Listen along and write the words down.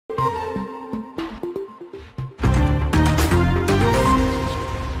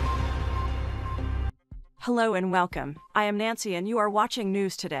Hello and welcome. I am Nancy and you are watching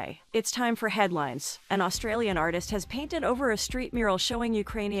News Today. It's time for headlines. An Australian artist has painted over a street mural showing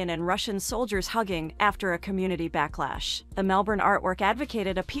Ukrainian and Russian soldiers hugging after a community backlash. The Melbourne artwork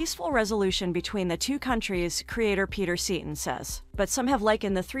advocated a peaceful resolution between the two countries, creator Peter Seaton says. But some have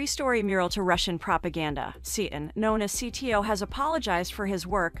likened the three-story mural to Russian propaganda. Seaton, known as CTO, has apologized for his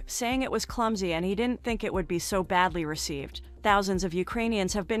work, saying it was clumsy and he didn't think it would be so badly received. Thousands of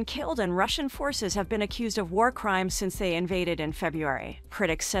Ukrainians have been killed and Russian forces have been accused of war crimes since they invaded in February.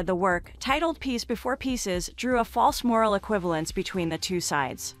 Critics said the work, titled Peace Before Pieces, drew a false moral equivalence between the two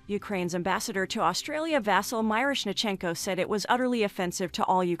sides. Ukraine's ambassador to Australia, Vasyl Myroshnichenko, said it was utterly offensive to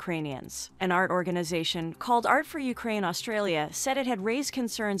all Ukrainians. An art organization called Art for Ukraine Australia said it had raised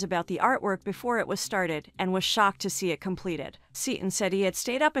concerns about the artwork before it was started and was shocked to see it completed. Seaton said he had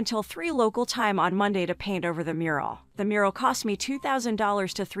stayed up until 3 local time on Monday to paint over the mural. The mural cost me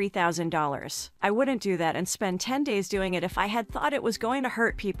 $2,000 to $3,000. I wouldn't do that and spend 10 days doing it if I had thought it was going to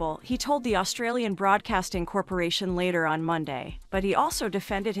hurt people, he told the Australian Broadcasting Corporation later on Monday. But he also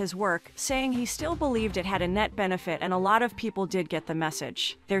defended his work, saying he still believed it had a net benefit and a lot of people did get the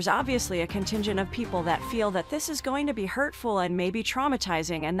message. There's obviously a contingent of people that feel that this is going to be hurtful and maybe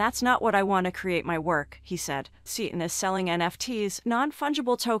traumatizing, and that's not what I want to create my work, he said. Seaton is selling NFTs,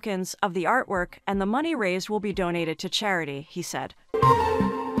 non-fungible tokens, of the artwork, and the money raised will be donated to charity, he said.